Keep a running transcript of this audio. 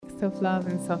self-love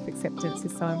and self-acceptance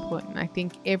is so important. I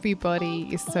think everybody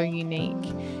is so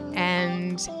unique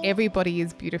and everybody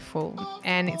is beautiful,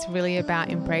 and it's really about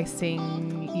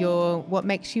embracing what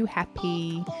makes you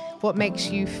happy, what makes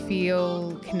you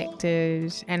feel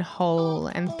connected and whole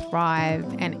and thrive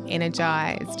and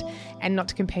energized, and not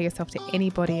to compare yourself to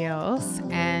anybody else,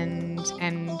 and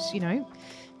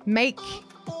make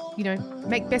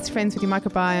best friends with your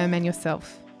microbiome and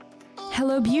yourself.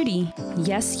 Hello, beauty.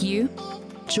 Yes, you.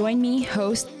 Join me,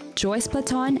 host Joyce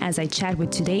Platon, as I chat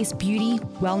with today's beauty,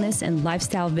 wellness, and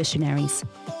lifestyle visionaries.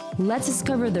 Let's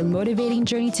discover their motivating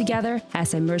journey together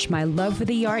as I merge my love for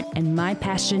the art and my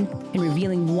passion in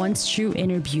revealing one's true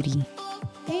inner beauty.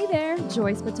 Hey there,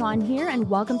 Joyce Platon here, and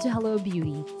welcome to Hello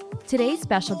Beauty. Today's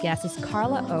special guest is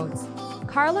Carla Oates.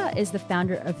 Carla is the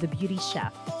founder of The Beauty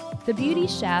Chef. The Beauty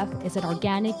Chef is an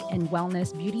organic and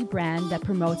wellness beauty brand that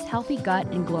promotes healthy gut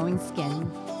and glowing skin.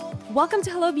 Welcome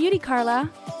to Hello Beauty, Carla.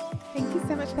 Thank you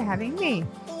so much for having me.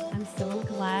 I'm so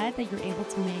glad that you're able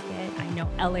to make it. I know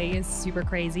LA is super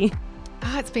crazy.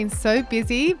 It's been so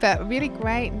busy, but really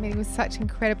great, meeting with such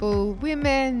incredible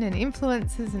women and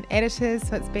influencers and editors.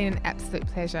 So it's been an absolute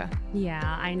pleasure.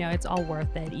 Yeah, I know. It's all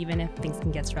worth it, even if things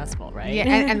can get stressful, right? Yeah,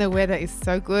 and the weather is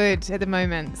so good at the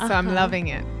moment, so I'm loving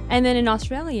it. And then in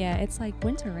Australia, it's like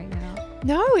winter right now.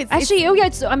 No,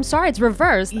 I'm sorry, it's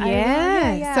reversed.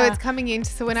 Yeah. So it's coming in.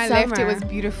 So when I left, it was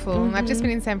beautiful. Mm-hmm. I've just been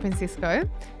in San Francisco,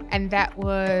 and that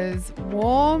was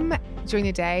warm during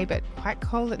the day, but quite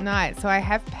cold at night. So I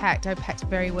packed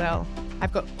very well.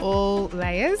 I've got all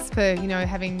layers for,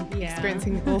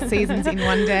 experiencing all seasons in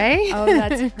one day. Oh,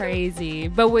 that's crazy.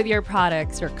 But with your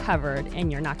products, you're covered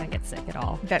and you're not going to get sick at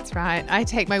all. That's right. I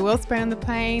take my Wellspray on the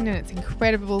plane, and it's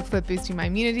incredible for boosting my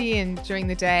immunity. And during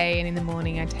the day and in the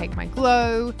morning, I take my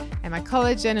Glow and my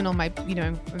collagen and all my,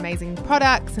 amazing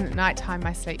products. And at nighttime,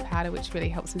 my sleep powder, which really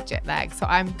helps with jet lag. So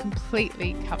I'm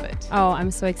completely covered. Oh, I'm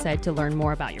so excited to learn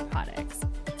more about your products.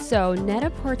 So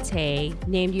Net-a-Porter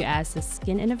named you as a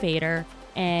skin innovator,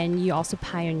 and you also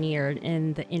pioneered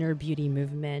in the inner beauty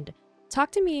movement.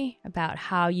 Talk to me about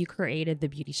how you created The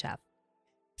Beauty Chef.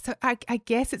 So I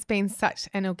guess it's been such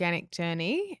an organic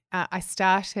journey. I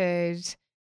started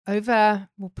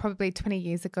probably 20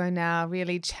 years ago now,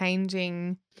 really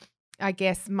changing, I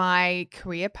guess, my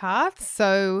career path.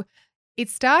 So it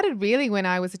started really when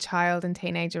I was a child and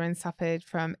teenager and suffered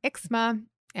from eczema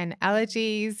and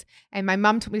allergies. And my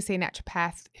mum took me to see a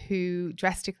naturopath who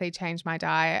drastically changed my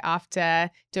diet after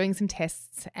doing some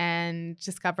tests and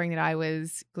discovering that I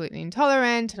was gluten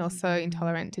intolerant and also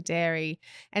intolerant to dairy.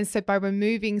 And so by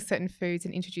removing certain foods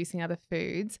and introducing other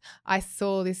foods, I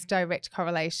saw this direct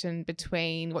correlation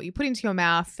between what you put into your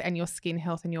mouth and your skin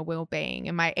health and your well-being.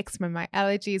 And my eczema and my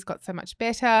allergies got so much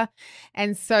better.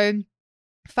 And so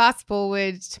fast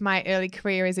forward to my early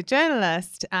career as a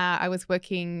journalist, I was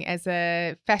working as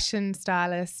a fashion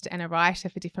stylist and a writer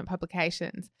for different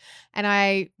publications. And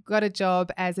I got a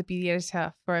job as a beauty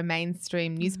editor for a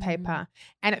mainstream newspaper.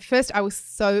 And at first I was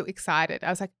so excited. I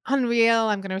was like, unreal,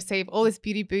 I'm going to receive all this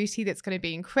beauty booty that's going to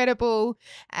be incredible.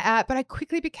 But I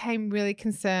quickly became really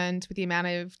concerned with the amount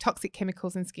of toxic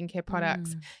chemicals in skincare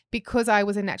products because I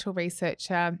was a natural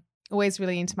researcher, always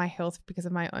really into my health because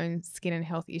of my own skin and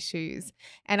health issues.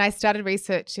 And I started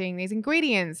researching these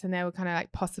ingredients, and they were kind of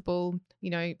like possible,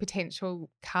 potential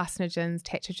carcinogens,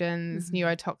 tetragens,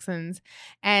 neurotoxins.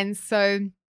 And so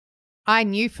I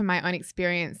knew from my own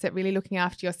experience that really looking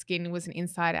after your skin was an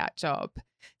inside out job.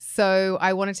 So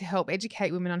I wanted to help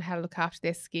educate women on how to look after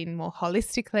their skin more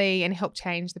holistically and help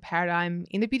change the paradigm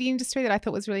in the beauty industry that I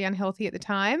thought was really unhealthy at the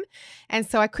time. And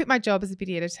so I quit my job as a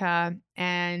beauty editor,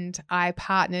 and I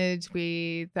partnered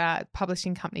with the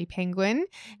publishing company Penguin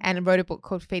and wrote a book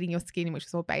called Feeding Your Skin, which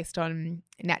was all based on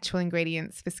natural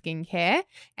ingredients for skincare.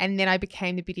 And then I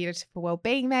became the beauty editor for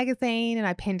Wellbeing magazine, and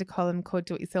I penned a column called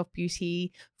Do It Yourself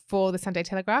Beauty for the Sunday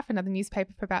Telegraph, another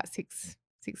newspaper, for about six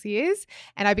years.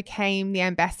 And I became the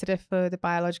ambassador for the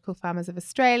Biological Farmers of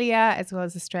Australia, as well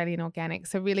as Australian Organic.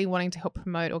 So really wanting to help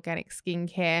promote organic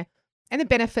skincare and the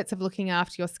benefits of looking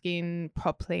after your skin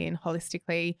properly and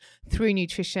holistically through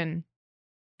nutrition.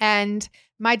 And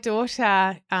my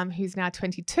daughter, who's now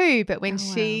 22, but when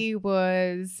she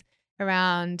was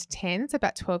around 10, so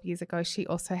about 12 years ago, she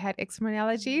also had eczema and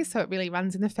allergies. So it really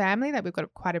runs in the family, that we've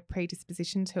got quite a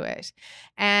predisposition to it.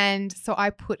 And so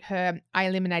I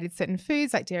eliminated certain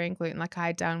foods like dairy and gluten, like I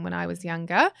had done when I was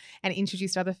younger, and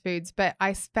introduced other foods. But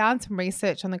I found some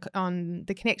research on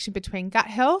the connection between gut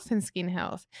health and skin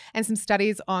health, and some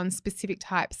studies on specific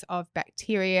types of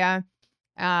bacteria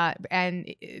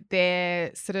and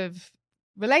their sort of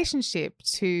relationship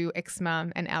to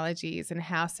eczema and allergies and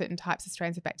how certain types of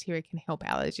strains of bacteria can help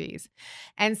allergies.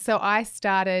 And so I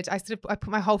put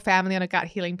my whole family on a gut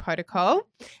healing protocol,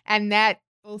 and that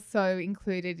also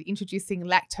included introducing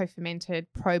lacto-fermented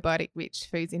probiotic-rich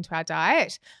foods into our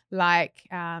diet, like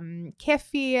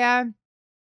kefir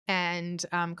and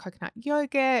coconut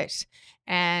yogurt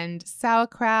and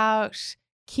sauerkraut,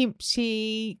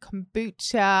 kimchi,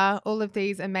 kombucha, all of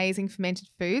these amazing fermented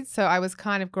foods. So I was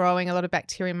kind of growing a lot of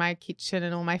bacteria in my kitchen,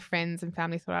 and all my friends and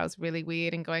family thought I was really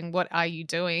weird and going, what are you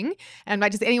doing? And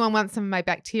like, does anyone want some of my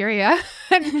bacteria?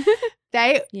 And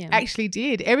they actually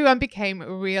did. Everyone became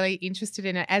really interested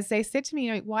in it as they said to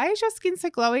me, why is your skin so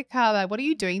glowy, Carla? What are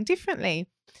you doing differently?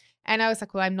 And I was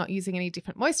like, well, I'm not using any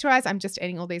different moisturizer. I'm just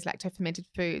eating all these lacto-fermented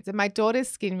foods. And my daughter's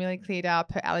skin really cleared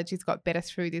up. Her allergies got better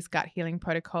through this gut healing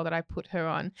protocol that I put her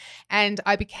on. And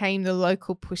I became the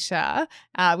local pusher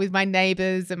with my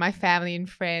neighbors and my family and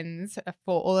friends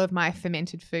for all of my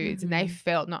fermented foods. And they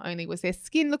felt not only was their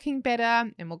skin looking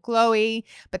better and more glowy,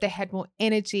 but they had more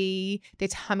energy, their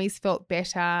tummies felt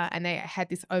better, and they had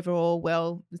this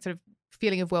overall sort of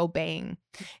feeling of well-being.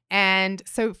 And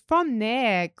so from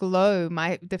there, Glow,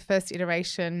 the first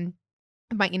iteration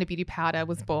of my Inner Beauty powder,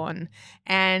 was born,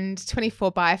 and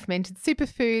 24 biofermented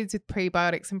superfoods with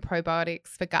prebiotics and probiotics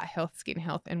for gut health, skin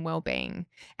health, and well-being.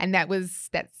 And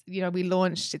we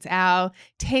launched, it's our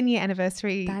 10-year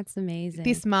anniversary. That's amazing.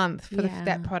 This month for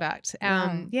that product.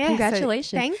 Wow. Congratulations.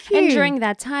 So thank you. And during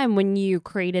that time when you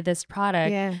created this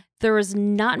product, there was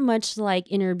not much like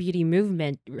Inner Beauty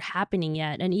movement happening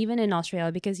yet. And even in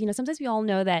Australia, because, sometimes we all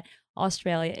know that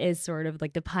Australia is sort of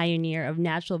like the pioneer of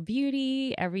natural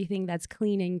beauty, everything that's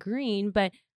clean and green.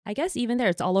 But I guess even there,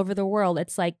 it's all over the world.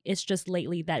 It's like, it's just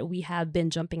lately that we have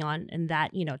been jumping on in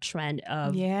that, trend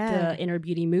of the Inner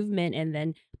Beauty movement, and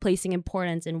then placing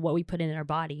importance in what we put in our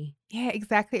body. Yeah,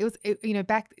 exactly. It was,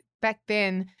 back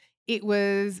then, it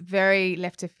was very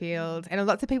left of field, and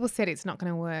lots of people said it's not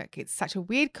going to work. It's such a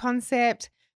weird concept.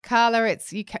 Carla,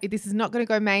 this is not going to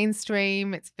go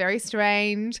mainstream. It's very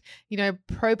strange,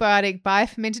 probiotic,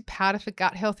 biofermented powder for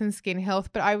gut health and skin health.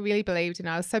 But I really believed in it.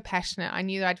 I was so passionate. I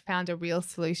knew that I'd found a real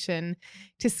solution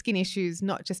to skin issues,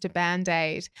 not just a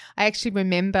Band-Aid. I actually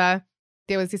remember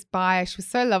there was this buyer, she was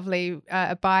so lovely,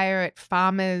 a buyer at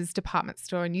Farmers Department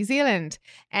Store in New Zealand.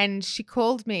 And she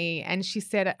called me and she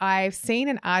said, I've seen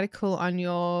an article on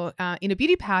your Inner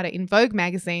Beauty powder in Vogue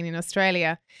magazine in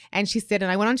Australia. And she said, and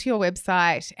I went onto your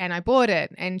website and I bought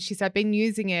it. And she said, I've been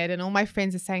using it and all my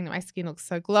friends are saying that my skin looks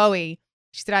so glowy.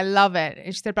 She said, I love it.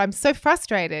 And she said, but I'm so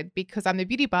frustrated because I'm the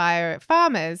beauty buyer at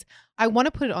Farmers. I want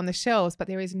to put it on the shelves, but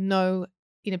there is no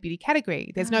Inner Beauty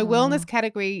category. There's no wellness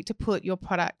category to put your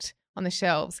product on the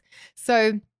shelves.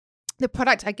 So the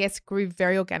product, I guess, grew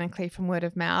very organically from word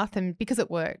of mouth, and because it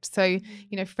worked. So,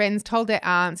 friends told their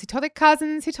aunts, who told their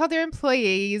cousins, who told their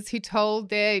employees, who told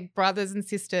their brothers and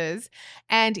sisters,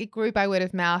 and it grew by word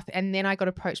of mouth. And then I got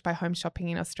approached by Home Shopping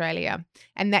in Australia,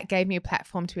 and that gave me a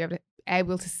platform to be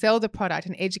able to sell the product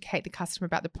and educate the customer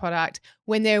about the product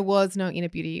when there was no Inner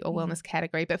Beauty or wellness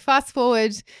category. But fast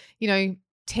forward,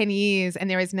 10 years and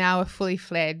there is now a fully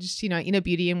fledged, Inner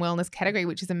Beauty and wellness category,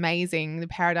 which is amazing. The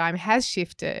paradigm has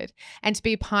shifted, and to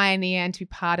be a pioneer and to be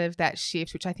part of that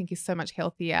shift, which I think is so much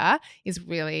healthier, is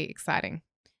really exciting.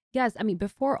 Yes. I mean,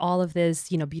 before all of this,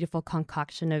 beautiful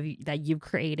concoction that you've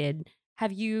created,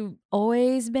 have you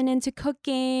always been into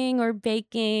cooking or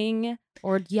baking,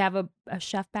 or do you have a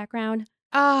chef background?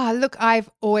 Look, I've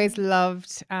always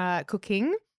loved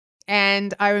cooking.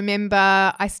 And I remember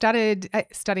I started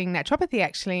studying naturopathy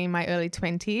actually in my early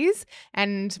 20s,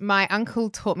 and my uncle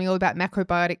taught me all about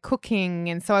macrobiotic cooking.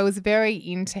 And so I was very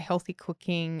into healthy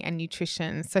cooking and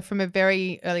nutrition. So from a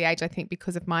very early age, I think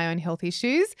because of my own health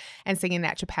issues and seeing a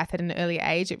naturopath at an early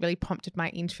age, it really prompted my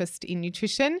interest in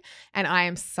nutrition. And I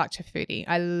am such a foodie.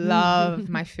 I love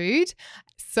my food.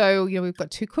 So, we've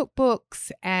got 2 cookbooks,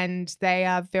 and they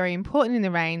are very important in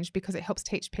the range because it helps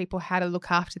teach people how to look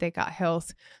after their gut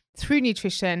health through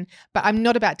nutrition. But I'm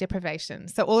not about deprivation.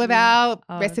 So all of our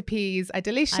recipes are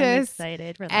delicious. I'm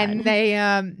excited for that. And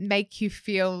they make you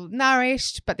feel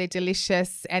nourished, but they're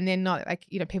delicious. And they're not like,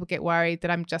 people get worried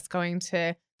that I'm just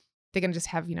they're going to just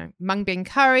have, mung bean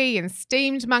curry and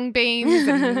steamed mung beans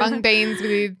and mung beans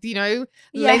with, lentil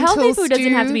healthy food stew.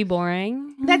 Doesn't have to be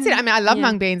boring. That's it. I mean, I love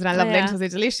mung beans and I love lentils. They're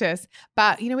delicious.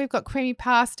 But, we've got creamy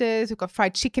pastas, we've got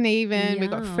fried chicken even, we've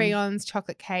got friands,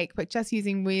 chocolate cake, but just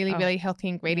using really, really healthy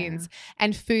ingredients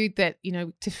and food that,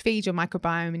 to feed your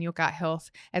microbiome and your gut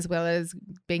health, as well as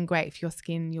being great for your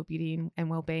skin, your beauty and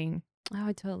well-being. Oh,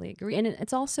 I totally agree. And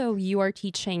it's also, you are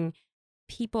teaching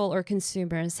people or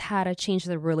consumers how to change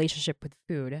their relationship with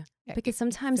food. Because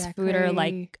sometimes food are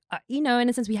like, in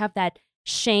a sense, we have that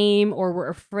shame or we're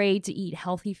afraid to eat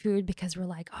healthy food because we're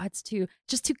like, oh, it's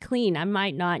just too clean. I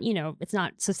might not, it's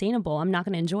not sustainable. I'm not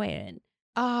going to enjoy it.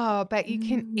 Oh, but you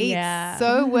can eat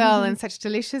so well and such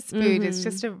delicious food. It's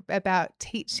just about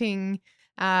teaching,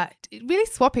 really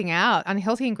swapping out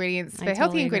unhealthy ingredients for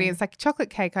healthy ingredients. Like chocolate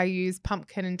cake, I use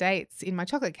pumpkin and dates in my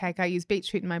chocolate cake. I use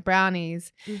beetroot in my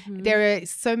brownies. There are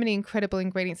so many incredible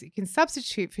ingredients that you can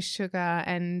substitute for sugar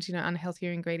and,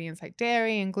 unhealthier ingredients like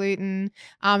dairy and gluten.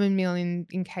 Almond meal in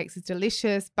cakes is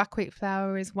delicious. Buckwheat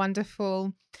flour is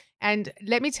wonderful. And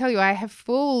let me tell you, I have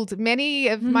fooled many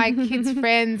of my kids'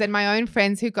 friends and my own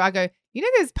friends I go,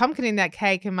 there's pumpkin in that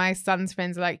cake. And my son's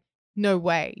friends are like, no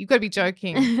way, you've got to be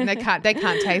joking. And they can't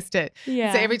taste it.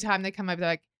 Yeah. So every time they come over, they're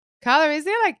like, Carla, is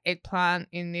there like eggplant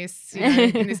in this,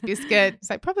 in this biscuit? It's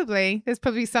like, there's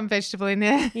probably some vegetable in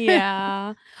there.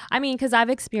 Yeah. I mean, because I've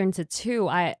experienced it too.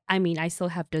 I still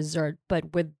have dessert,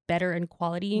 but with better and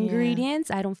quality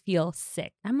ingredients, I don't feel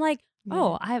sick. I'm like,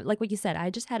 I like what you said. I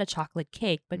just had a chocolate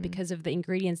cake, but because of the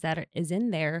ingredients that is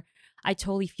in there, I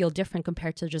totally feel different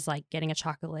compared to just like getting a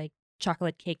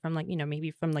chocolate cake from like, maybe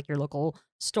from like your local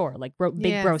store, like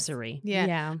big grocery.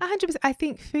 Yeah. 100%. I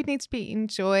think food needs to be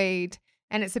enjoyed,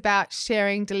 and it's about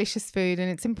sharing delicious food, and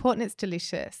it's important it's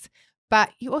delicious. But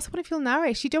you also want to feel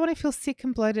nourished. You don't want to feel sick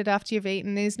and bloated after you've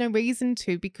eaten. There's no reason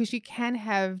to, because you can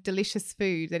have delicious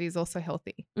food that is also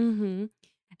healthy. Mm-hmm.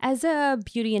 As a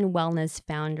beauty and wellness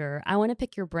founder, I want to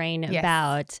pick your brain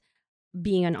about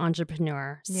being an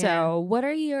entrepreneur. Yeah. So what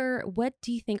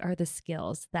do you think are the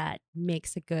skills that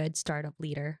makes a good startup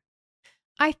leader?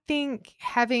 I think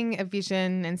having a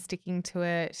vision and sticking to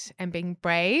it and being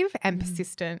brave and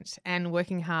persistent and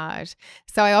working hard.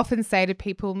 So I often say to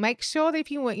people, make sure that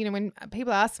if you want, when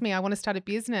people ask me, I want to start a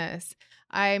business,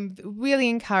 I'm really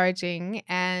encouraging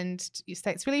and you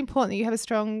say it's really important that you have a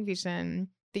strong vision,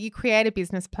 that you create a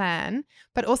business plan,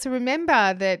 but also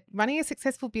remember that running a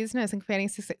successful business and creating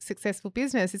a successful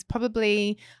business is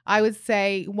probably, I would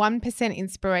say, 1%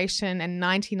 inspiration and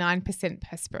 99%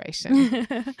 perspiration.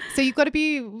 So you've got to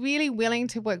be really willing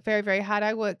to work very, very hard.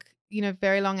 I work,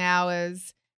 very long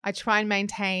hours. I try and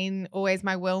maintain always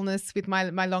my wellness with my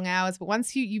long hours. But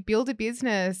once you build a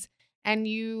business and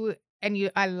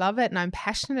I love it and I'm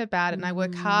passionate about it and I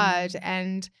work hard,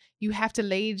 and you have to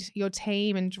lead your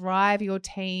team and drive your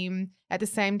team at the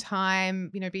same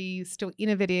time, be still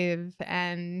innovative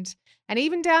and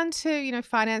even down to,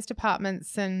 finance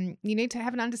departments, and you need to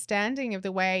have an understanding of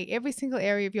the way every single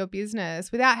area of your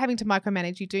business, without having to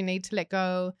micromanage. You do need to let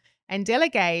go and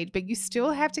delegate, but you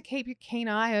still have to keep your keen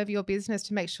eye over your business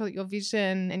to make sure that your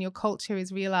vision and your culture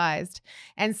is realized.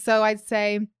 And so I'd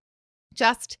say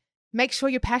just make sure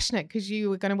you're passionate, because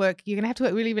you're going to have to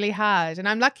work really, really hard. And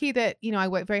I'm lucky that, I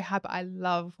work very hard, but I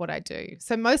love what I do.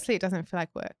 So mostly it doesn't feel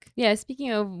like work. Yeah.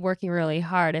 Speaking of working really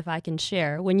hard, if I can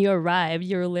share, when you arrived,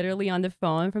 you were literally on the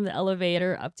phone from the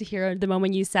elevator up to here the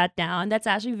moment you sat down. That's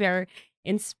actually very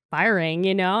inspiring,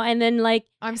 and then like,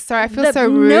 I'm sorry, I feel so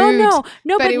rude.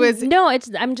 No, but it was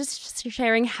I'm just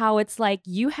sharing how it's like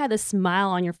you had a smile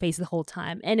on your face the whole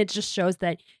time, and it just shows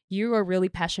that you are really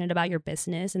passionate about your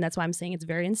business, and that's why I'm saying it's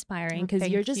very inspiring, because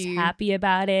you're just happy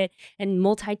about it and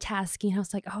multitasking. I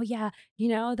was like, oh yeah,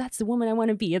 that's the woman I want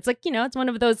to be. It's like, it's one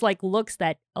of those like looks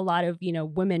that a lot of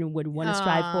women would want to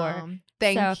strive for.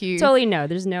 Thank you. Totally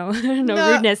there's no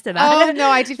rudeness to that. Oh no,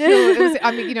 I did feel it was.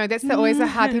 I mean, that's always the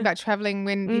hard thing about traveling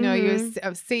when you're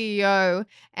a CEO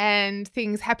and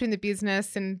things happen in the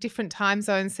business and different time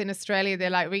zones. In Australia, they're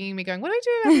like ringing me, going, "What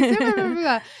do I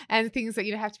do?" And things that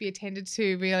have to be attended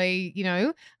to really,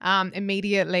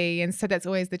 immediately. And so that's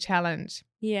always the challenge.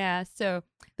 Yeah. So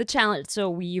the challenge.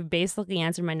 So you basically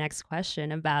answered my next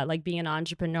question about like being an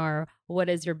entrepreneur. What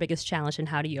is your biggest challenge and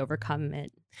how do you overcome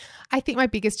it? I think my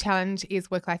biggest challenge is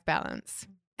work-life balance.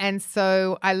 And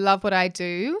so I love what I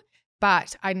do,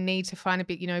 but I need to find a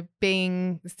bit,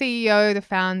 being the CEO, the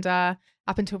founder.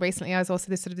 Up until recently, I was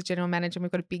also the general manager, and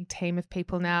we've got a big team of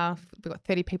people now. We've got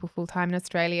 30 people full-time in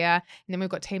Australia, and then we've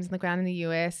got teams on the ground in the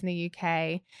US and the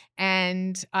UK.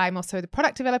 And I'm also the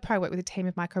product developer. I work with a team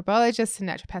of microbiologists and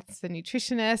naturopaths and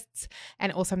nutritionists,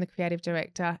 and also I'm the creative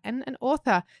director and an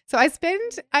author. So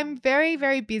I'm very,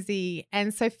 very busy.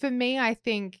 And so for me, I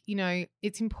think,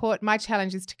 it's important. My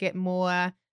challenge is to get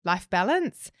more life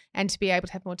balance and to be able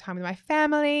to have more time with my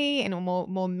family and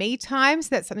more me time. So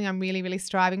that's something I'm really, really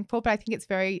striving for. But I think it's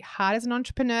very hard as an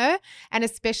entrepreneur, and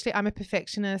especially I'm a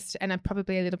perfectionist and I'm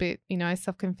probably a little bit,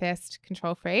 self-confessed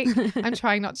control freak. I'm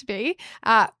trying not to be.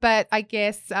 But I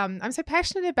guess I'm so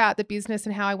passionate about the business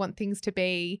and how I want things to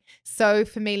be. So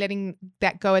for me, letting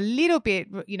that go a little bit,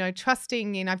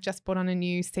 trusting in, I've just brought on a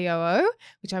new COO,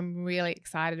 which I'm really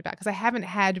excited about because I haven't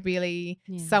had really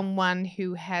someone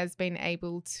who has been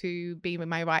able to be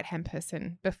my right-hand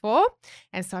person before.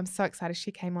 And so I'm so excited.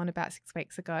 She came on about 6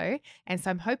 weeks ago. And so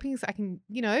I'm hoping I can,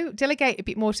 delegate a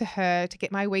bit more to her to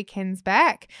get my weekends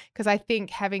back, because I think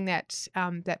having that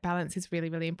balance is really,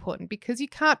 really important, because you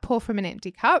can't pour from an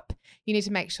empty cup. You need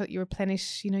to make sure that you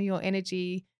replenish, your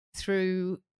energy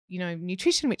through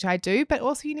nutrition, which I do, but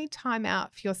also you need time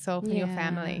out for yourself and your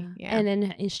family. Yeah. And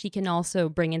then she can also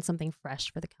bring in something fresh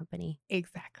for the company.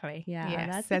 Exactly. Yeah.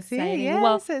 Yes, That's exciting. it. Yeah.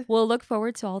 Well, we'll look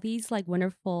forward to all these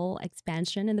wonderful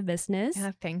expansion in the business.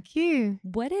 Thank you.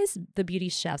 What is the Beauty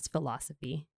Chef's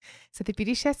philosophy? So the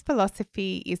Beauty Chef's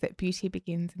philosophy is that beauty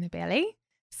begins in the belly.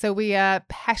 So we are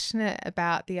passionate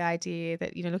about the idea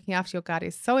that, looking after your gut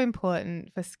is so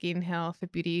important for skin health, for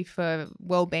beauty, for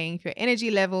well-being, for your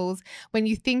energy levels. When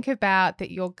you think about that,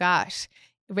 your gut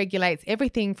regulates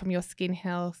everything from your skin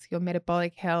health, your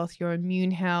metabolic health, your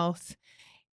immune health,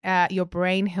 your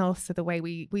brain health. So the way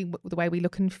we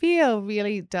look and feel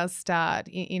really does start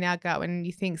in our gut. When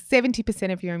you think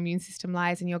 70% of your immune system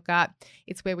lies in your gut,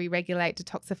 it's where we regulate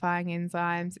detoxifying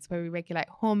enzymes. It's where we regulate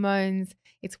hormones.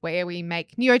 It's where we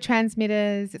make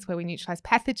neurotransmitters. It's where we neutralize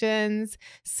pathogens.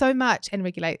 So much, and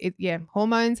regulate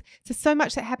hormones. So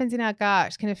much that happens in our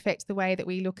gut can affect the way that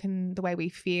we look and the way we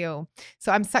feel.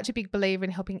 So I'm such a big believer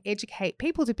in helping educate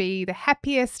people to be the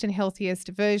happiest and healthiest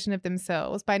version of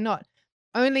themselves by not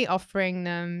only offering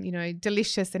them,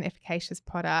 delicious and efficacious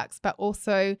products, but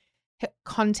also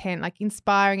content, like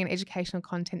inspiring and educational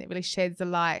content that really sheds a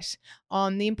light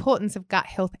on the importance of gut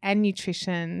health and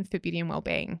nutrition for beauty and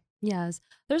well-being. Yes.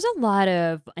 There's a lot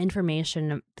of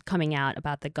information coming out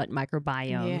about the gut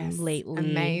microbiome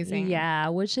lately. Amazing. Yeah,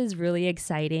 which is really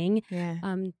exciting.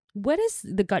 Yeah. What is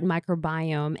the gut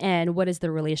microbiome, and what is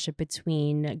the relationship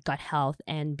between gut health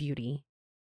and beauty?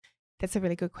 That's a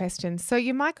really good question. So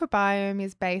your microbiome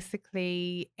is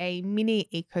basically a mini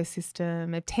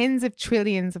ecosystem of tens of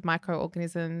trillions of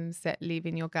microorganisms that live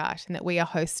in your gut and that we are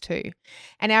host to.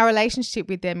 And our relationship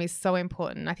with them is so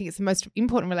important. I think it's the most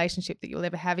important relationship that you'll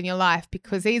ever have in your life,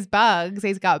 because these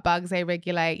gut bugs, they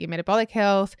regulate your metabolic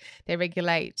health, they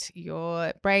regulate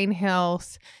your brain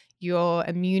health, your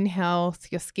immune health,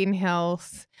 your skin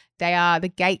health. They are the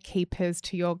gatekeepers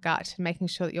to your gut, making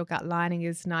sure that your gut lining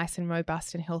is nice and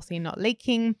robust and healthy and not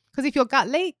leaking. Because if your gut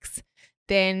leaks,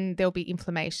 then there'll be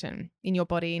inflammation in your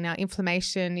body. Now,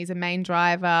 inflammation is a main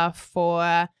driver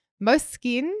for most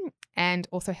skin and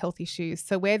also health issues.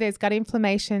 So where there's gut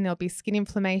inflammation, there'll be skin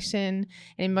inflammation.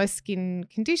 And in most skin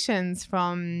conditions,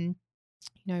 from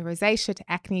rosacea to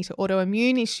acne to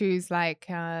autoimmune issues like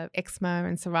eczema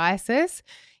and psoriasis,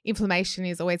 inflammation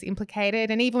is always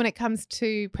implicated. And even when it comes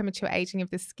to premature aging of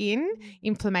the skin,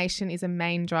 inflammation is a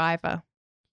main driver.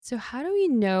 So how do we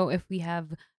know if we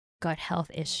have gut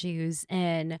health issues,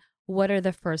 and what are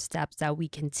the first steps that we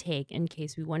can take in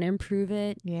case we want to improve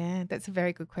it? Yeah, that's a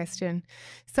very good question.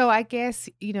 So I guess,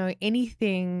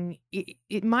 anything,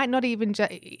 it might not even,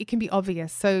 it can be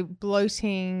obvious. So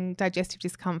bloating, digestive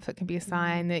discomfort can be a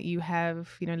sign that you have,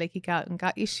 leaky gut and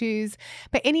gut issues.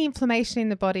 But any inflammation in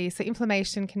the body, so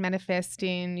inflammation can manifest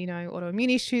in,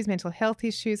 autoimmune issues, mental health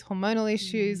issues, hormonal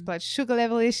issues, blood sugar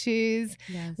level issues,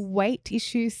 weight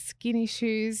issues, skin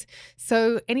issues.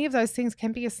 So any of those things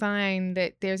can be a sign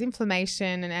that there's inflammation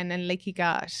and leaky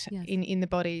gut in the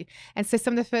body. And so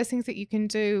some of the first things that you can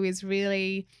do is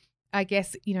really, I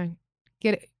guess,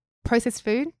 get processed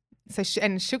food. So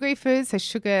and sugary foods. So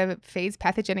sugar feeds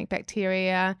pathogenic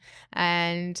bacteria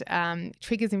and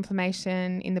triggers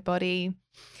inflammation in the body.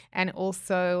 And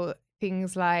also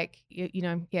things like,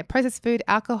 processed food,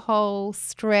 alcohol,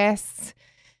 stress,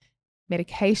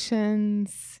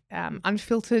 medications,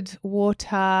 unfiltered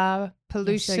water,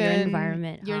 pollution. So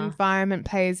your environment,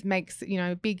 makes,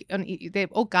 big, they're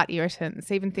all gut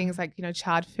irritants. Even things like,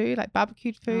 charred food, like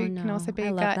barbecued food can also be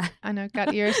gut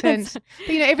irritant.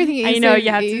 But, everything is. I know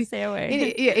you have to stay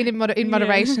away. In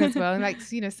moderation as well. And like,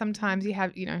 sometimes you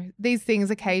have, these things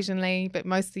occasionally, but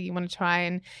mostly you want to try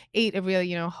and eat a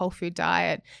really, whole food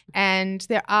diet. And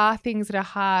there are things that are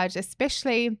hard,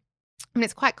 especially I mean,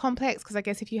 it's quite complex because I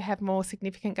guess if you have more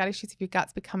significant gut issues, if your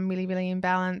guts become really, really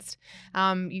imbalanced,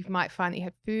 you might find that you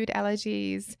have food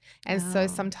allergies. And so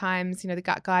sometimes, the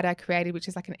Gut Guide I created, which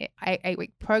is like an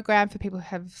 8-week program for people who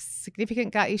have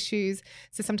significant gut issues.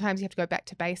 So sometimes you have to go back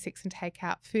to basics and take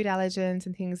out food allergens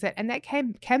and things and that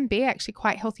can be actually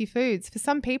quite healthy foods. For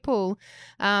some people,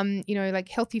 like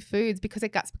healthy foods, because their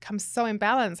guts become so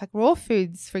imbalanced, like raw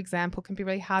foods, for example, can be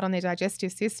really hard on their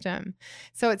digestive system.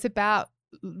 So it's about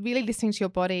really listening to your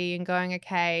body and going,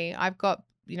 okay, I've got,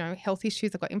 health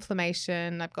issues. I've got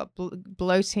inflammation. I've got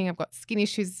bloating. I've got skin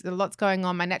issues. A lot's going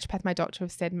on. My naturopath, my doctor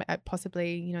have said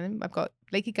possibly, I've got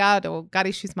leaky gut or gut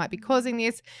issues might be causing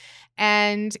this.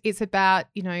 And it's about,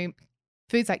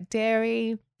 foods like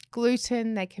dairy,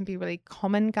 gluten. They can be really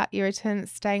common gut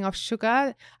irritants. Staying off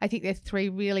sugar. I think they're 3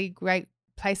 really great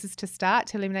places to start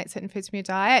to eliminate certain foods from your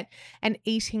diet, and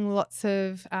eating lots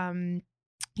of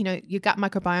your gut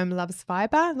microbiome loves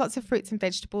fiber, lots of fruits and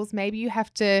vegetables. Maybe you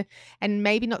have to, and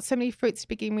maybe not so many fruits to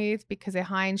begin with because they're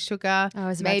high in sugar. I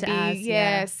was about to ask,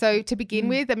 yeah. So to begin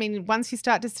with, I mean, once you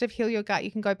start to sort of heal your gut, you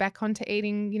can go back onto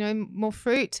eating, more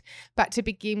fruit. But to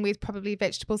begin with, probably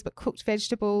vegetables, but cooked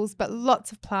vegetables, but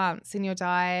lots of plants in your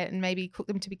diet, and maybe cook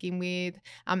them to begin with.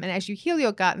 And as you heal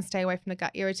your gut and stay away from the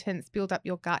gut irritants, build up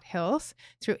your gut health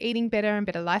through eating better and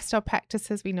better lifestyle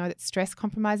practices. We know that stress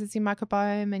compromises your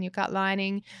microbiome and your gut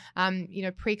lining.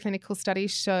 Preclinical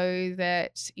studies show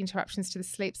that interruptions to the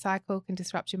sleep cycle can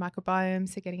disrupt your microbiome,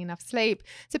 so getting enough sleep.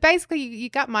 So basically, your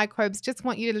gut microbes just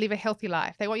want you to live a healthy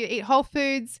life. They want you to eat whole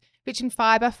foods, rich in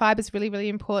fiber. Fiber is really, really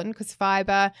important because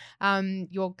fiber,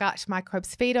 your gut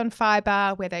microbes feed on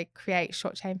fiber, where they create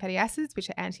short-chain fatty acids, which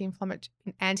are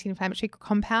anti-inflammatory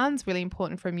compounds, really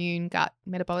important for immune, gut,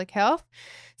 metabolic health.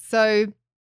 So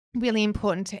really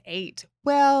important to eat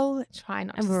well, try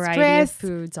not to stress. Variety of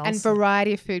foods also. And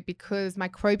variety of food, because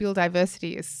microbial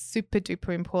diversity is super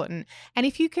duper important. And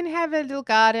if you can have a little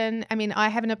garden, I mean, I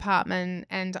have an apartment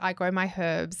and I grow my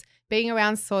herbs. Being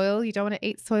around soil, you don't want to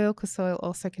eat soil because soil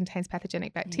also contains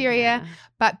pathogenic bacteria. Yeah.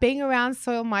 But being around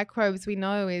soil microbes, we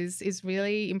know is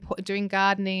really important. Doing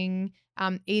gardening,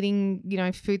 eating,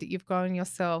 food that you've grown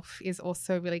yourself is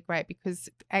also really great, because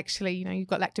actually, you've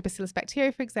got lactobacillus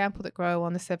bacteria, for example, that grow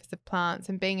on the surface of plants,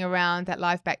 and being around that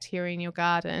live bacteria in your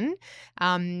garden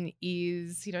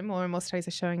is, more and more studies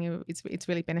are showing you it's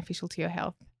really beneficial to your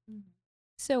health.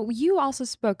 So you also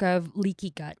spoke of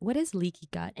leaky gut. What is leaky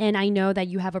gut? And I know that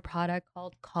you have a product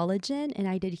called collagen, and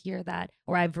I did hear that,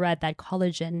 or I've read that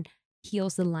collagen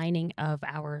heals the lining of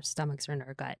our stomachs or in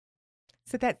our gut.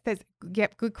 So that's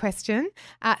good question.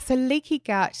 So leaky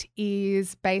gut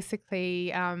is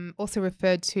basically also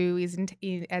referred to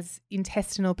as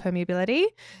intestinal permeability.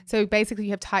 So basically,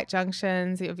 you have tight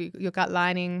junctions of your gut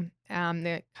lining. They're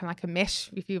kind of like a mesh,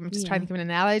 if you're just trying to think of an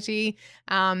analogy,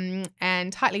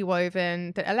 and tightly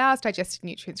woven that allows digested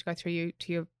nutrients to go through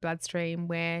to your bloodstream,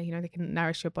 where they can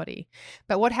nourish your body.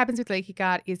 But what happens with leaky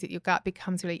gut is that your gut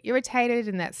becomes really irritated,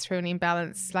 and that's through an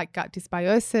imbalance like gut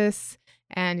dysbiosis,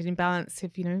 and an imbalance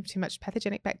of, too much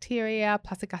pathogenic bacteria,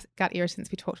 plus the gut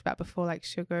irritants we talked about before, like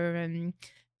sugar and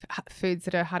foods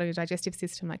that are hard on your digestive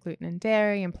system, like gluten and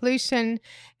dairy and pollution.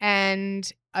 And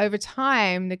over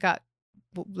time, the gut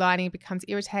lining becomes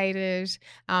irritated,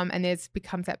 and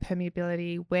becomes that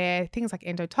permeability where things like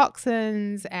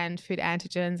endotoxins and food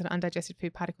antigens and undigested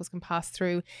food particles can pass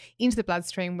through into the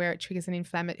bloodstream, where it triggers an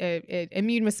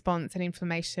immune response and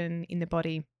inflammation in the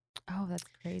body. Oh, that's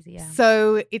crazy. Yeah.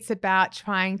 So it's about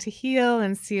trying to heal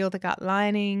and seal the gut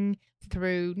lining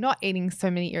through not eating so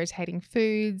many irritating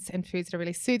foods, and foods that are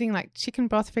really soothing, like chicken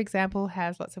broth, for example,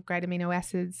 has lots of great amino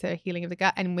acids, so healing of the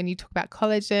gut. And when you talk about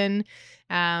collagen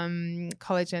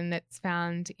that's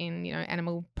found in,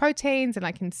 animal proteins and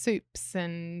like in soups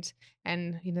and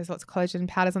there's lots of collagen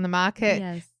powders on the market.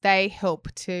 Yes. They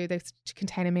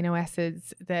contain amino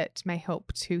acids that may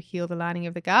help to heal the lining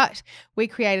of the gut. We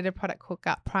created a product called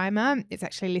Gut Primer. It's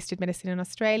actually listed medicine in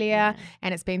Australia,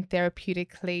 and it's been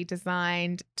therapeutically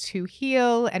designed to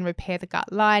heal and repair the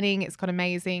gut lining. It's got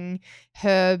amazing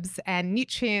herbs and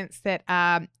nutrients that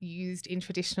are used in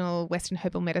traditional Western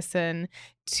herbal medicine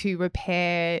to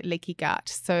repair leaky gut.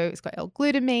 So it's got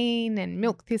L-glutamine and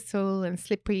milk thistle and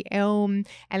slippery elm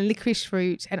and licorice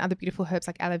root and other beautiful herbs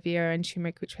like aloe vera and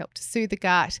turmeric, which help to soothe the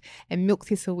gut, and milk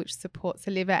thistle, which supports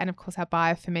the liver, and of course our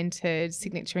biofermented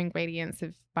signature ingredients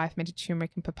of biofermented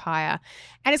turmeric and papaya.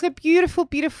 And it's got beautiful,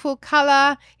 beautiful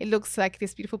color. It looks like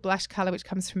this beautiful blush color, which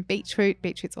comes from beetroot.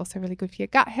 Beetroot's also really good for your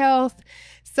gut health.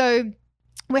 So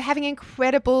we're having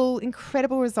incredible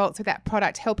results with that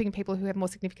product, helping people who have more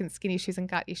significant skin issues and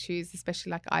gut issues,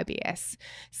 especially like IBS.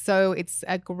 So it's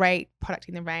a great product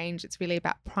in the range. It's really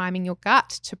about priming your gut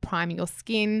to prime your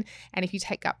skin. And if you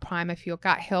take Gut Primer for your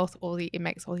gut health, it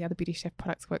makes all the other Beauty Chef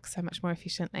products work so much more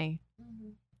efficiently.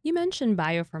 You mentioned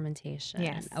biofermentation.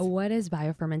 Yes. What is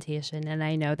biofermentation? And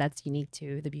I know that's unique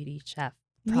to the Beauty Chef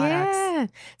products. Yeah.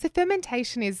 So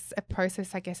fermentation is a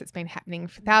process, I guess it's been happening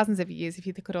for thousands of years. If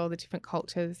you look at all the different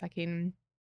cultures, like in,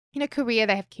 Korea,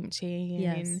 they have kimchi.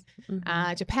 And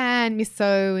in Japan,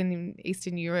 miso. And in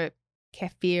Eastern Europe,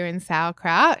 kefir and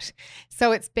sauerkraut.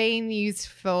 So it's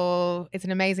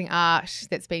an amazing art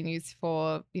that's been used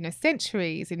for,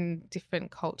 centuries in different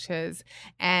cultures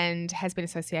and has been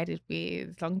associated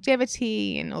with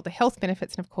longevity and all the health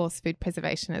benefits and, of course, food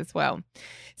preservation as well.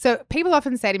 So people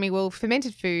often say to me, well,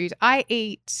 fermented food,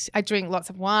 I drink lots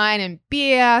of wine and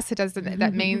beer. So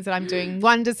that means that I'm doing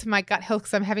wonders for my gut health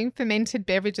because I'm having fermented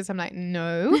beverages? I'm like,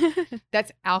 no,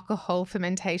 that's alcohol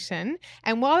fermentation.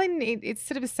 And while it's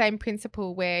sort of the same principle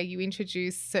where you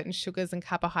introduce certain sugars and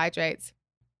carbohydrates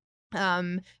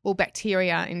or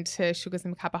bacteria into sugars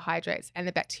and carbohydrates, and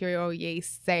the bacteria or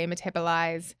yeast, they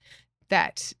metabolize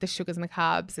the sugars and the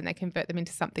carbs and they convert them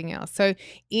into something else. So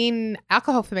in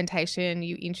alcohol fermentation,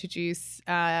 you introduce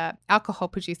alcohol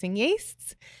producing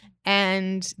yeasts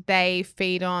and they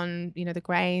feed on, the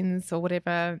grains or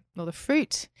whatever, or the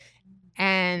fruit,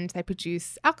 and they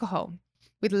produce alcohol.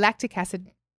 With lactic acid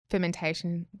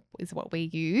fermentation is what we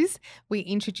use. We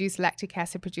introduce lactic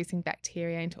acid producing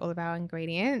bacteria into all of our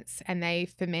ingredients and they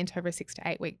ferment over a 6 to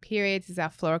 8 week period. This is our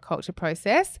floriculture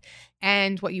process.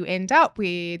 And what you end up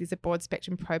with is a broad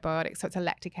spectrum probiotic. So it's a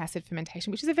lactic acid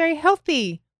fermentation, which is a very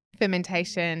healthy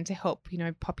fermentation to help,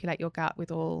 populate your gut with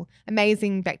all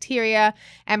amazing bacteria.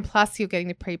 And plus you're getting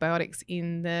the prebiotics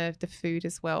in the food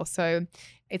as well. So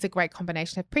it's a great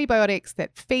combination of prebiotics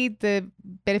that feed the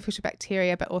beneficial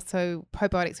bacteria, but also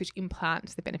probiotics which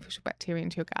implant the beneficial bacteria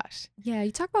into your gut. Yeah,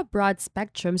 you talk about broad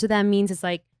spectrum. So that means it's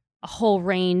like a whole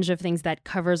range of things that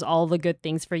covers all the good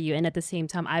things for you. And at the same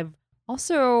time, I've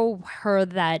also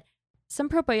heard that some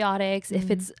probiotics,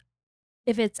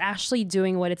 if it's actually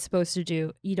doing what it's supposed to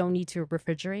do, you don't need to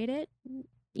refrigerate it.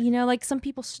 Like some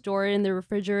people store it in the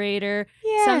refrigerator.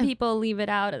 Yeah. Some people leave it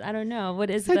out. I don't know. What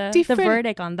is the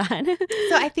verdict on that?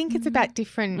 So I think it's about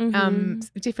different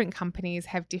different companies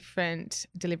have different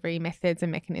delivery methods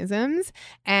and mechanisms,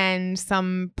 and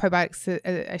some probiotics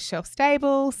are shelf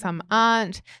stable, some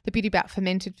aren't. The beauty about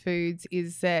fermented foods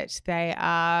is that they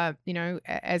are,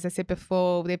 as I said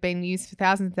before, they've been used for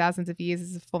thousands and thousands of years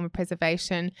as a form of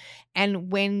preservation. And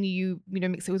when you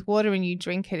mix it with water and you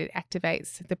drink it, it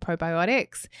activates the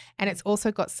probiotics. And it's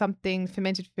also got something,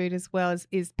 fermented food as well,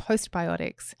 is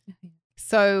postbiotics.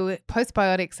 So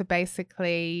postbiotics are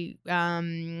basically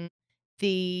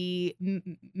the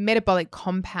metabolic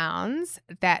compounds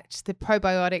that the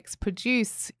probiotics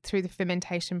produce through the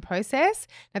fermentation process.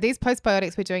 Now, these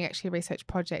postbiotics, we're doing actually a research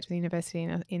project with the university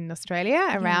in Australia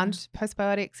around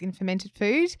postbiotics in fermented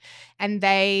food, and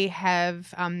they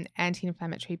have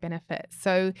anti-inflammatory benefits.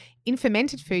 So in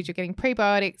fermented food, you're getting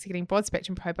prebiotics, you're getting broad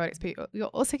spectrum probiotics, but you're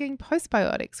also getting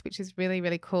postbiotics, which is really,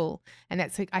 really cool. And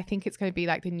that's, I think it's going to be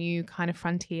like the new kind of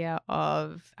frontier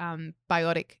of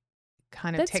biotic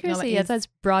kind of technology. Yes, that's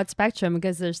broad spectrum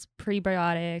because there's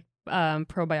prebiotic,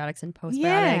 probiotics and postbiotics.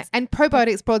 Yeah, and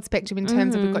probiotics broad spectrum in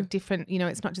terms of we've got different,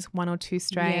 it's not just one or two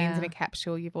strains in a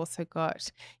capsule. You've also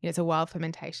got, it's a wild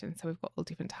fermentation. So we've got all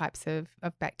different types of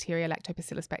bacteria,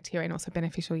 lactobacillus bacteria, and also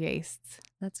beneficial yeasts.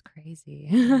 That's crazy.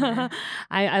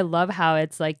 I love how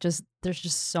it's like there's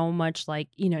just so much like,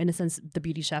 in a sense, the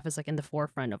Beauty Chef is like in the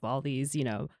forefront of all these,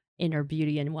 inner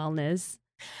beauty and wellness.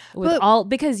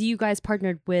 Because you guys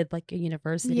partnered with like a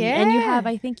university and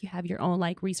I think you have your own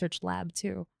like research lab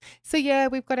too. So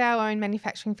we've got our own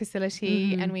manufacturing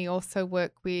facility and we also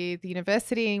work with the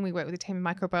university and we work with a team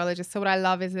of microbiologists. So what I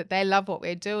love is that they love what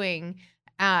we're doing.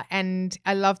 And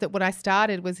I love that what I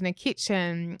started was in a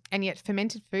kitchen, and yet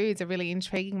fermented foods are really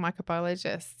intriguing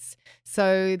microbiologists.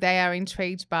 So they are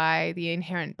intrigued by the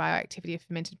inherent bioactivity of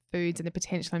fermented foods and the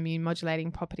potential immune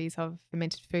modulating properties of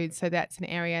fermented foods. So that's an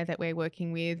area that we're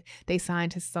working with these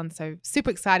scientists on. So super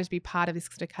excited to be part of this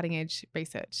sort of cutting edge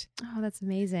research. Oh, that's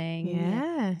amazing.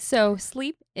 Yeah. So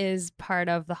sleep is part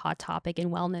of the hot topic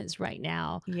in wellness right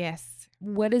now. Yes.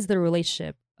 What is the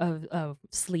relationship of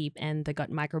sleep and the gut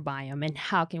microbiome, and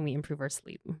how can we improve our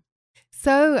sleep?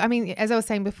 So, I mean, as I was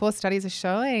saying before, studies are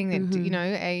showing that, Mhm. you know,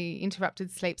 a interrupted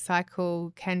sleep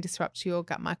cycle can disrupt your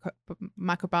gut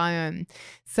microbiome.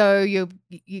 So your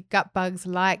gut bugs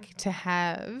like to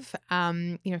have,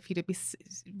 you know, for you to be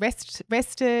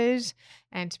rested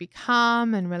and to be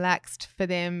calm and relaxed, for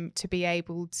them to be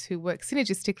able to work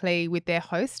synergistically with their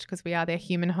host, because we are their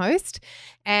human host.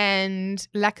 And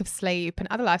lack of sleep and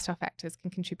other lifestyle factors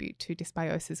can contribute to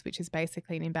dysbiosis, which is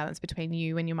basically an imbalance between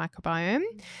you and your microbiome.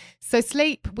 So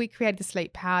sleep, we created the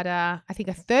sleep powder. I think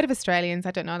a third of Australians,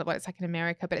 I don't know what it's like in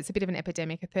America, but it's a bit of an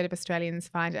epidemic. A third of Australians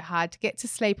find it hard to get to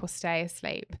sleep or stay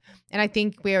asleep. And I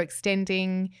think we're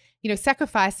extending, you know,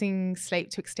 sacrificing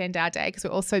sleep to extend our day, because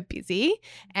we're all so busy.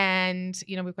 And,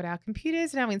 you know, we've got our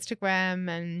computers and our Instagram,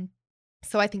 and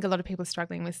so I think a lot of people are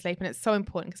struggling with sleep, and it's so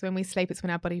important, because when we sleep, it's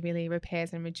when our body really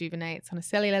repairs and rejuvenates on a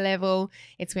cellular level.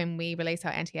 It's when we release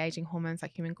our anti-aging hormones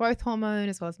like human growth hormone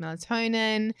as well as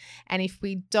melatonin. And if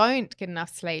we don't get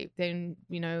enough sleep, then,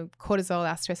 you know, cortisol,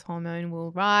 our stress hormone,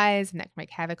 will rise, and that can make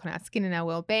havoc on our skin and our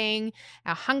well-being.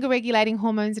 Our hunger regulating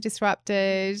hormones are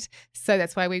disrupted. So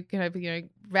that's why we kind of, you know,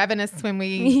 ravenous when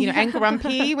we, you know, and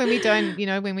grumpy when we don't, you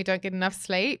know, when we don't get enough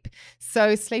sleep.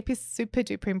 So sleep is super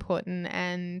duper important,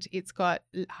 and it's got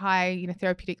high, you know,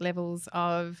 therapeutic levels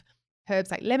of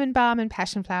herbs like lemon balm and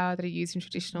passion flower that are used in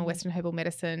traditional Western herbal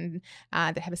medicine,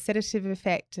 that have a sedative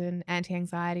effect and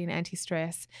anti-anxiety and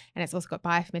anti-stress. And it's also got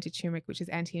biofermented turmeric, which is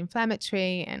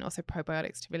anti-inflammatory, and also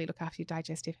probiotics to really look after your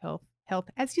digestive health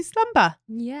as you slumber.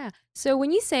 Yeah. So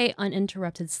when you say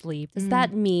uninterrupted sleep, does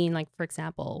that mean, like, for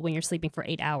example, when you're sleeping for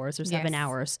 8 hours or 7 Yes.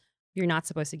 hours, you're not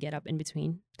supposed to get up in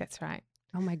between? That's right.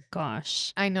 Oh my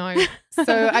gosh. I know. So,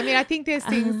 I mean, I think there's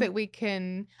things that we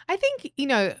can, I think, you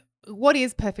know, what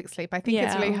is perfect sleep? I think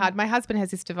it's really hard. My husband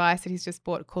has this device that he's just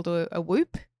bought called a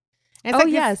Whoop. And it's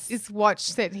like this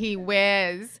watch that he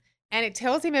wears, and it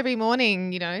tells him every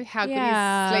morning, you know, how good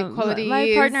his sleep quality is.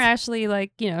 My partner actually,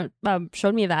 like, you know,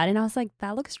 showed me that, and I was like,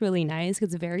 that looks really nice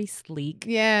because it's very sleek.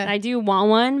 Yeah. And I do want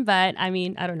one, but I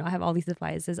mean, I don't know. I have all these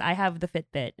devices. I have the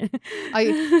Fitbit.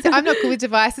 So I'm not good with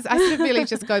devices. I sort of really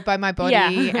just go by my body.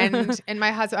 Yeah. And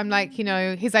my husband, I'm like, you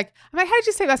know, he's like, I'm like, how did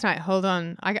you sleep last night? Hold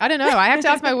on. I don't know. I have to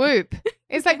ask my Whoop.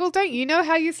 It's like, well, don't you know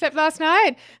how you slept last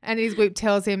night? And his Whoop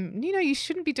tells him, you know, you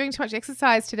shouldn't be doing too much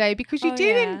exercise today because you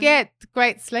didn't get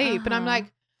great sleep. And I'm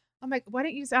like, why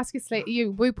don't you just ask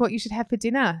your Whoop what you should have for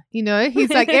dinner? You know, he's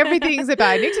like, everything's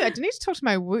about, I need to talk to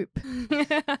my Whoop.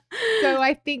 So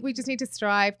I think we just need to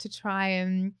strive to try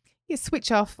and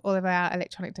switch off all of our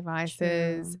electronic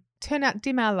devices. True.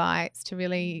 Dim our lights to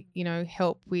really, you know,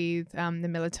 help with the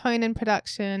melatonin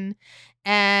production,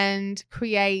 and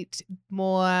create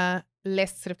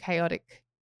less sort of chaotic,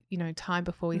 you know, time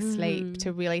before we sleep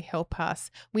to really help us.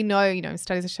 We know, you know,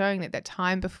 studies are showing that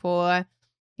time before,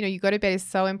 you know, you go to bed is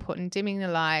so important. Dimming the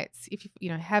lights. If you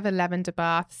know, have a lavender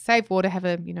bath, save water, have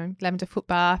a, you know, lavender foot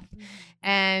bath,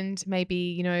 and maybe,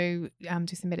 you know,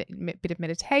 do some bit of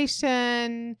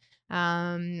meditation,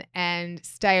 and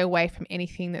stay away from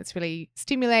anything that's really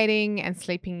stimulating. And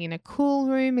sleeping in a cool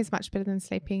room is much better than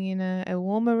sleeping in a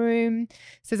warmer room.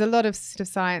 So there's a lot of sort of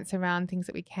science around things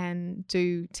that we can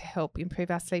do to help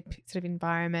improve our sleep sort of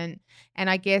environment. And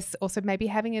I guess also maybe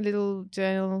having a little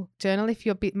journal if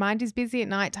your mind is busy at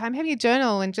night time, having a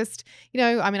journal and just, you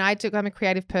know, I mean, I'm a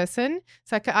creative person.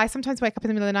 So I sometimes wake up in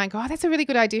the middle of the night and go, oh, that's a really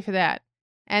good idea for that.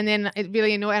 And then it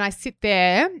really annoys, and I sit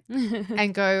there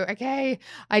and go, okay,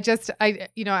 I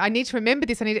need to remember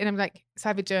this. And I'm like, so I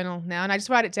have a journal now, and I just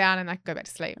write it down and I can go back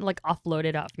to sleep. Like offload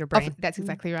it off your brain. That's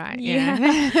exactly right.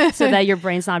 Yeah. So that your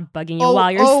brain's not bugging you while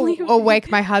you're sleeping. Or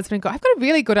wake my husband and go, I've got a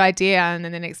really good idea. And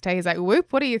then the next day he's like,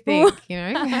 Whoop, what do you think? You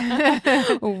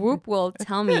know? Whoop will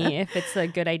tell me if it's a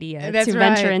good idea That's to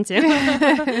right. venture into.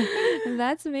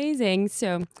 That's amazing.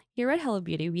 So here at Hello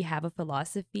Beauty, we have a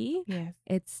philosophy. Yes.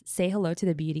 It's say hello to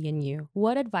the beauty in you.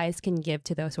 What advice can you give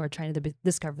to those who are trying to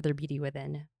discover their beauty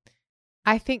within?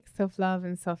 I think self-love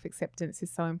and self-acceptance is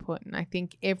so important. I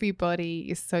think everybody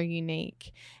is so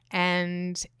unique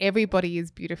and everybody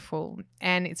is beautiful,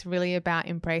 and it's really about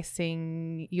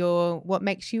embracing what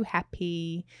makes you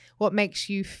happy, what makes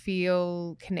you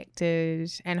feel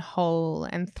connected and whole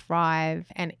and thrive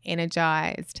and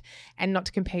energized, and not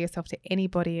to compare yourself to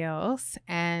anybody else,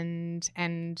 and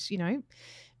you know,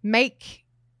 make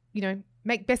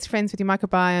best friends with your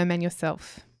microbiome and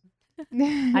yourself.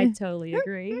 I totally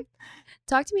agree.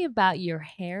 Talk to me about your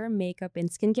hair, makeup,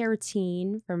 and skincare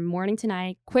routine from morning to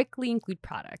night. Quickly include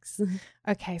products.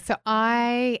 Okay, so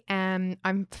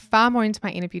I'm far more into my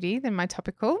inner beauty than my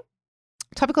topical.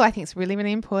 Topical, I think, is really,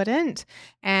 really important,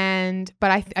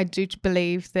 but I do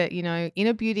believe that, you know,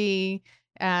 inner beauty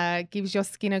gives your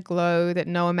skin a glow that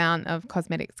no amount of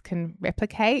cosmetics can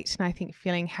replicate. And I think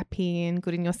feeling happy and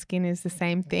good in your skin is the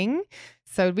same thing.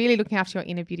 So really looking after your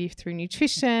inner beauty through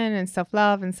nutrition and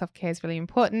self-love and self-care is really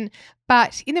important.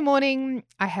 But in the morning,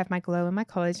 I have my glow and my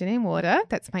collagen in water.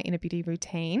 That's my inner beauty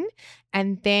routine.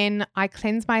 And then I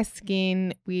cleanse my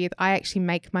skin with, I actually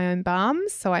make my own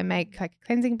balms. So I make like a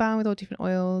cleansing balm with all different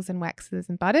oils and waxes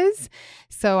and butters.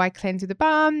 So I cleanse with the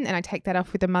balm and I take that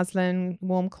off with a muslin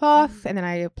warm cloth. And then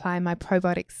I apply my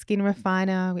probiotic skin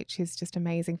refiner, which is just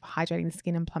amazing for hydrating the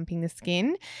skin and plumping the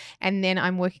skin. And then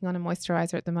I'm working on a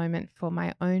moisturizer at the moment for my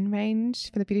own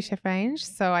range, for the Beauty Chef range.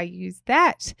 So I use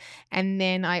that. And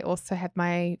then I also have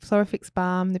my Florafix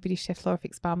balm, the Beauty Chef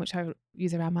Florafix balm, which I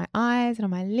use around my eyes and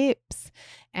on my lips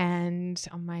and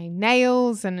on my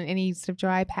nails and any sort of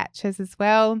dry patches as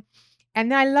well.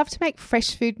 And then I love to make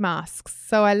fresh food masks.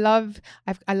 So I love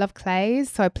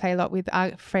clays. So I play a lot with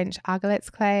French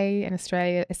Argolette's clay and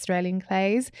Australian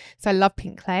clays. So I love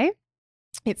pink clay.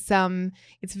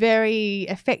 It's very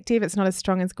effective. It's not as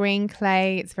strong as green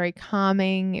clay. It's very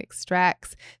calming. It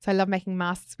extracts. So I love making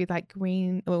masks with like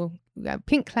green or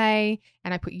pink clay,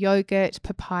 and I put yogurt,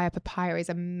 papaya. Papaya is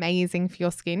amazing for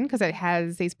your skin because it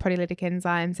has these proteolytic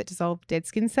enzymes that dissolve dead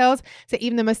skin cells. So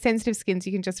even the most sensitive skins,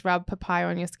 you can just rub papaya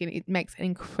on your skin. It makes an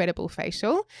incredible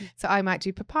facial. So I might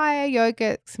do papaya,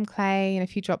 yogurt, some clay, and a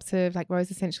few drops of like rose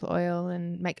essential oil,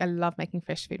 and I love making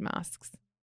fresh food masks.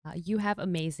 You have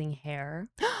amazing hair.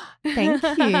 Thank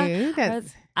you.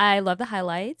 I love the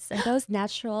highlights. Are those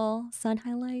natural sun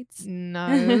highlights? No,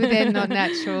 they're not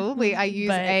natural. I use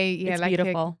it's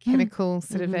beautiful. A chemical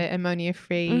sort of a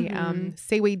ammonia-free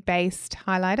seaweed-based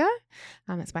highlighter.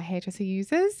 That's my hairdresser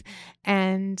uses,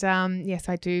 and yes,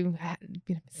 I do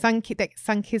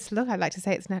sun-kissed look. I like to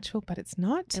say it's natural, but it's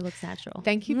not. It looks natural.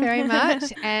 Thank you very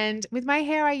much. And with my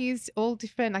hair, I use all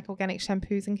different like organic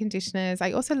shampoos and conditioners.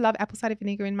 I also love apple cider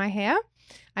vinegar in my hair.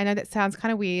 I know that sounds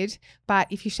kind of weird, but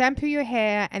if you shampoo your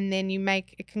hair and then you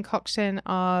make a concoction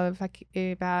of like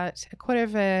about a quarter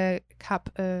of a cup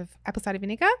of apple cider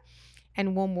vinegar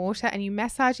and warm water, and you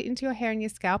massage it into your hair and your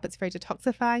scalp, it's very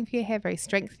detoxifying for your hair, very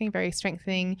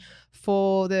strengthening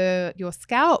for your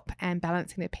scalp and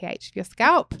balancing the pH of your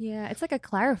scalp. Yeah, it's like a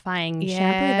clarifying shampoo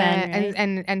then,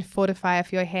 right? and fortifier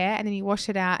for your hair. And then you wash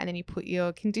it out and then you put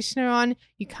your conditioner on.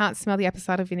 You can't smell the apple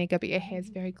cider vinegar, but your hair's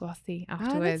very glossy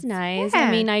afterwards. Oh, that's nice. Yeah.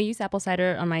 I mean, I use apple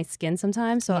cider on my skin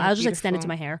sometimes, so I'll just extend it to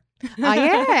my hair. Oh,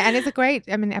 yeah. And it's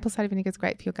apple cider vinegar is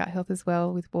great for your gut health as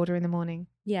well with water in the morning.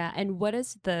 Yeah. And what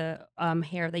is the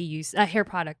hair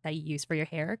product that you use for your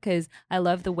hair? Because I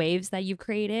love the waves that you've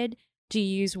created. Do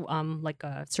you use like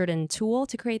a certain tool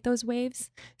to create those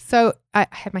waves? So I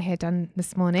had my hair done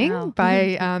this morning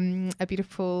by a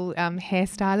beautiful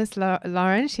hairstylist,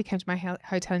 Lauren. She came to my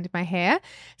hotel and did my hair.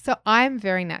 So I'm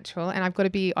very natural, and I've got to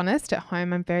be honest, at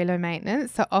home I'm very low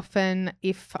maintenance. So often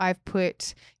if I've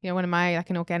put, one of my like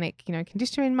an organic,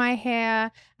 conditioner in my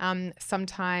hair,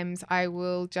 sometimes I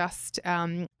will just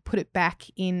put it back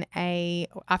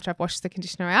after I've washed the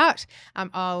conditioner out,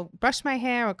 I'll brush my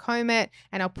hair or comb it,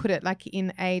 and I'll put it like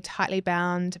in a tightly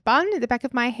bound bun at the back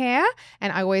of my hair.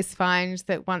 And I always find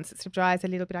that once it sort of dries a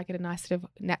little bit, I get a nice sort of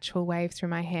natural wave through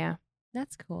my hair.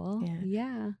 That's cool.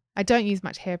 Yeah. I don't use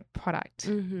much hair product.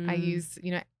 I use,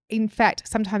 in fact,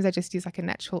 sometimes I just use like a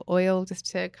natural oil just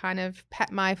to kind of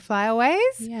pat my flyaways.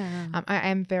 Yeah. I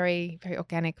am very, very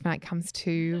organic when it comes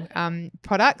to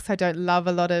products. I don't love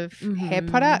a lot of hair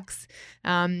products.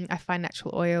 I find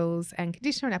natural oils and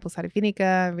conditioner and apple cider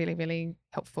vinegar really, really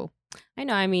helpful. I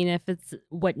know. I mean, if it's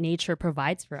what nature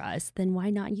provides for us, then why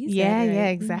not use it? Yeah, right? yeah,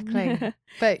 exactly.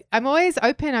 But I'm always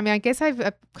open. I mean, I guess I've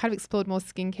kind of explored more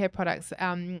skincare products.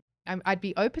 I'd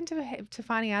be open to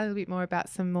finding out a little bit more about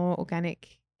some more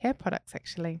organic hair products,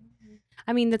 actually.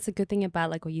 I mean, that's a good thing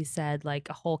about like what you said, like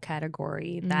a whole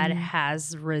category that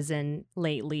has risen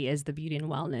lately is the beauty and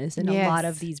wellness. And a lot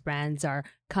of these brands are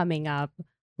coming up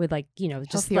with like,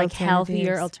 just like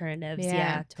healthier alternatives.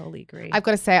 Yeah, totally agree. I've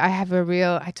got to say, I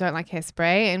don't like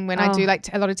hairspray. And when I do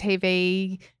like a lot of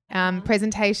TV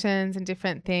presentations and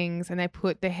different things, and they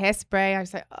put the hairspray, I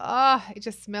was like, it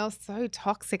just smells so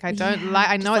toxic. I don't like.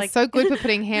 I know it's so good for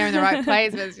putting hair in the right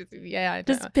place, but it's just, I don't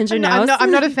just pinch your nose. I'm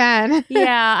not a fan.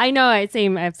 Yeah, I know.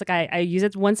 Same. It's like I use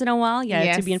it once in a while.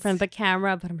 Yeah, to be in front of the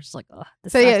camera, but I'm just like,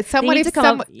 So if someone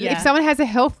has a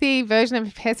healthy version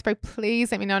of hairspray,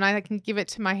 please let me know, and I can give it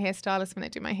to my hairstylist when they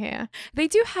do my hair. They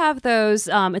do have those.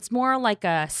 It's more like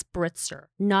a spritzer,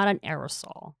 not an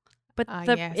aerosol. But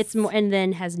yes. it's more, and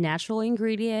then has natural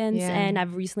ingredients. Yeah. And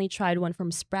I've recently tried one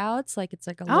from Sprouts. Like it's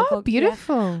like a local. Oh,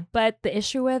 beautiful. But the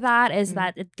issue with that is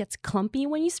that it gets clumpy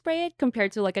when you spray it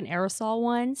compared to like an aerosol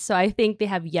one. So I think they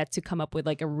have yet to come up with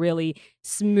like a really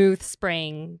smooth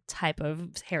spraying type of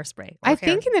hairspray. I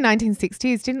think in the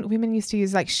 1960s, didn't women used to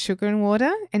use like sugar and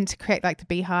water and to create like the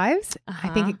beehives? I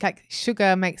think like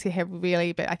sugar makes your hair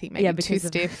really, but I think maybe too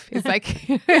stiff. It's like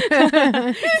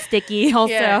sticky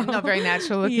also. Yeah, not very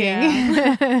natural looking.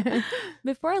 Yeah.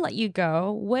 Before I let you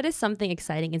go, what is something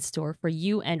exciting in store for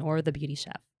you and or the Beauty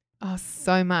Chef? Oh,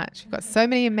 so much. We've got so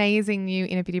many amazing new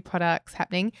inner beauty products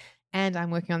happening, and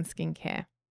I'm working on skincare.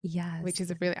 Yes. Which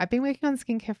is I've been working on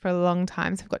skincare for a long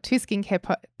time. So I've got 2 skincare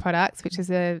products, which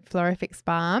is a Florifix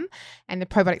Balm and a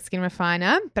Probiotic Skin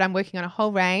Refiner. But I'm working on a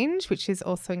whole range, which is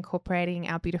also incorporating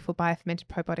our beautiful biofermented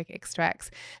probiotic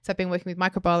extracts. So I've been working with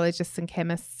microbiologists and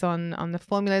chemists on the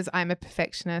formulas. I'm a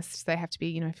perfectionist. So they have to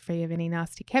be, free of any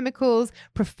nasty chemicals,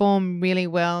 perform really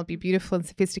well, be beautiful and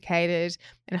sophisticated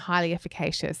and highly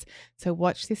efficacious. So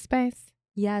watch this space.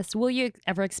 Yes. Will you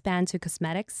ever expand to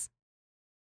cosmetics?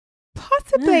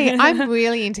 Possibly. I'm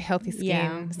really into healthy skin.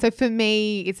 Yeah. So for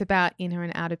me, it's about inner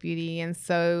and outer beauty. And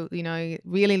so,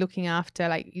 really looking after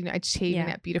achieving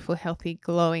that beautiful, healthy,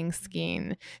 glowing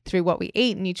skin through what we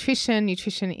eat, nutrition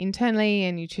internally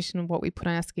and nutrition what we put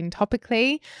on our skin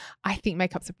topically. I think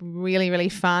makeup's really, really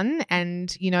fun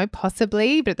and,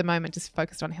 possibly, but at the moment just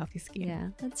focused on healthy skin. Yeah,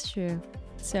 that's true.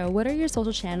 So what are your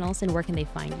social channels and where can they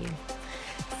find you?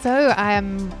 So I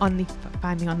am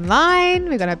find me online.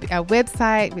 We've got our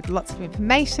website with lots of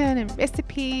information and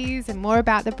recipes and more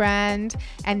about the brand.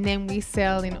 And then we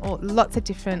sell in lots of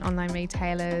different online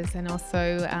retailers and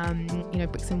also,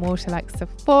 bricks and mortar like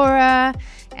Sephora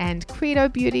and Credo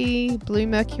Beauty, Blue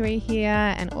Mercury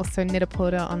here, and also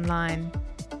Net-a-Porter online.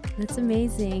 That's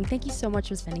amazing. Thank you so much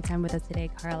for spending time with us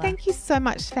today, Carla. Thank you so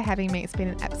much for having me. It's been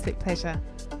an absolute pleasure.